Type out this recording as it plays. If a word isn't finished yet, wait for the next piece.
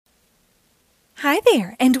Hi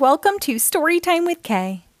there, and welcome to Storytime with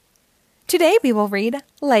Kay. Today we will read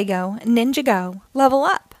Lego Ninjago Level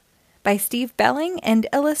Up by Steve Belling and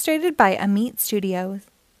illustrated by Amit Studios.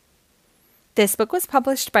 This book was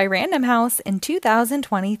published by Random House in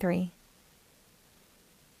 2023.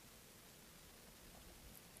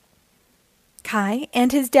 Kai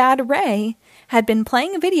and his dad Ray had been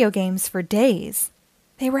playing video games for days.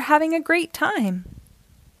 They were having a great time.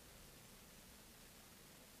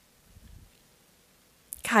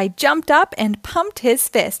 Kai jumped up and pumped his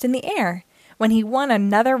fist in the air when he won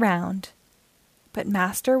another round. But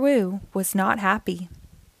Master Wu was not happy.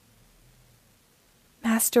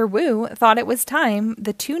 Master Wu thought it was time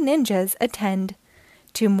the two ninjas attend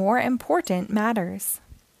to more important matters,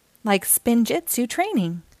 like spinjitzu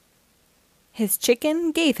training. His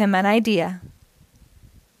chicken gave him an idea.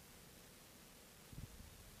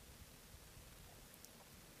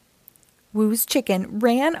 Wu's chicken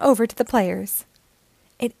ran over to the players.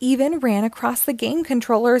 It even ran across the game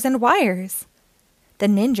controllers and wires. The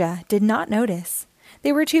ninja did not notice.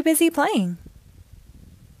 They were too busy playing.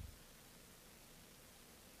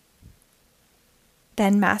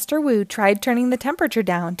 Then Master Wu tried turning the temperature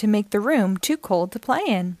down to make the room too cold to play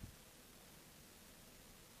in.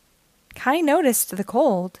 Kai noticed the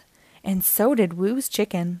cold, and so did Wu's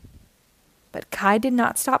chicken. But Kai did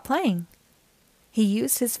not stop playing. He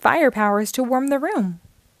used his fire powers to warm the room.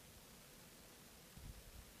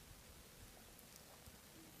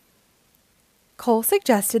 Cole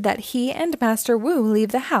suggested that he and Master Wu leave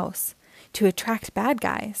the house to attract bad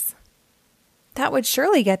guys. That would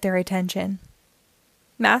surely get their attention.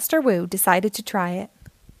 Master Wu decided to try it.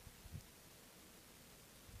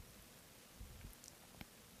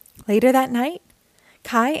 Later that night,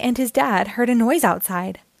 Kai and his dad heard a noise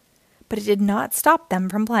outside, but it did not stop them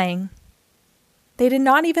from playing. They did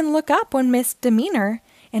not even look up when Misdemeanor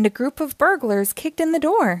and a group of burglars kicked in the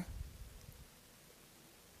door.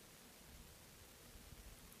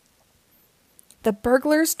 The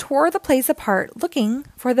burglars tore the place apart looking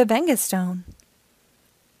for the Venga stone.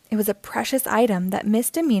 It was a precious item that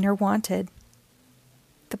Misdemeanor wanted.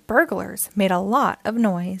 The burglars made a lot of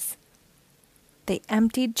noise. They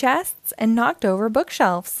emptied chests and knocked over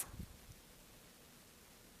bookshelves.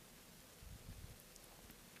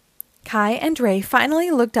 Kai and Ray finally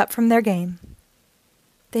looked up from their game.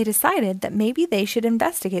 They decided that maybe they should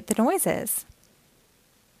investigate the noises.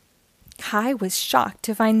 Kai was shocked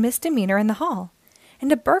to find Misdemeanor in the hall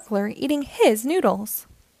and a burglar eating his noodles.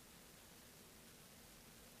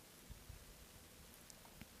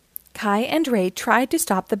 Kai and Ray tried to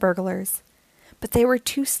stop the burglars, but they were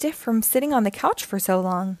too stiff from sitting on the couch for so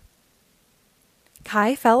long.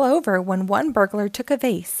 Kai fell over when one burglar took a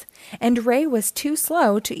vase, and Ray was too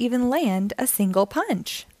slow to even land a single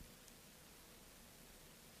punch.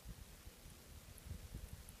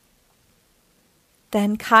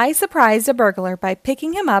 Then Kai surprised a burglar by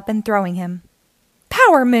picking him up and throwing him.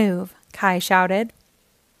 "Power move!" Kai shouted.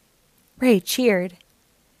 Ray cheered.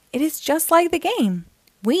 "It is just like the game.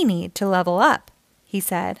 We need to level up," he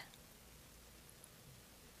said.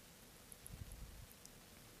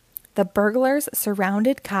 The burglars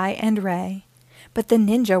surrounded Kai and Ray, but the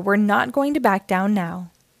ninja were not going to back down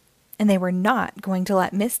now, and they were not going to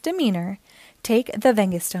let Misdemeanor take the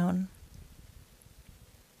Venga stone.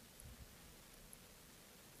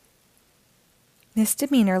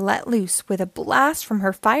 Misdemeanor let loose with a blast from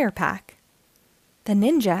her fire pack. The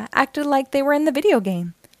ninja acted like they were in the video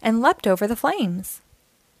game and leapt over the flames.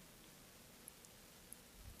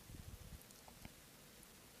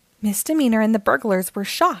 Misdemeanor and the burglars were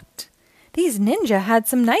shocked. These ninja had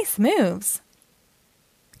some nice moves.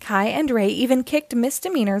 Kai and Ray even kicked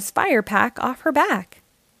Misdemeanor's fire pack off her back.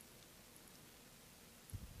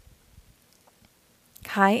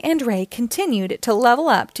 Kai and Ray continued to level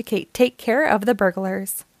up to take care of the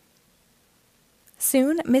burglars.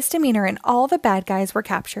 Soon, Misdemeanor and all the bad guys were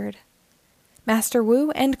captured. Master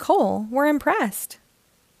Wu and Cole were impressed.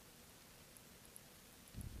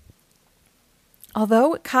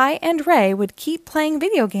 Although Kai and Ray would keep playing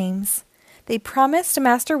video games, they promised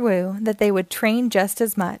Master Wu that they would train just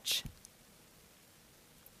as much.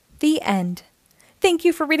 The end. Thank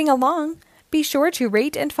you for reading along. Be sure to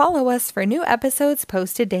rate and follow us for new episodes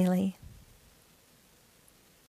posted daily.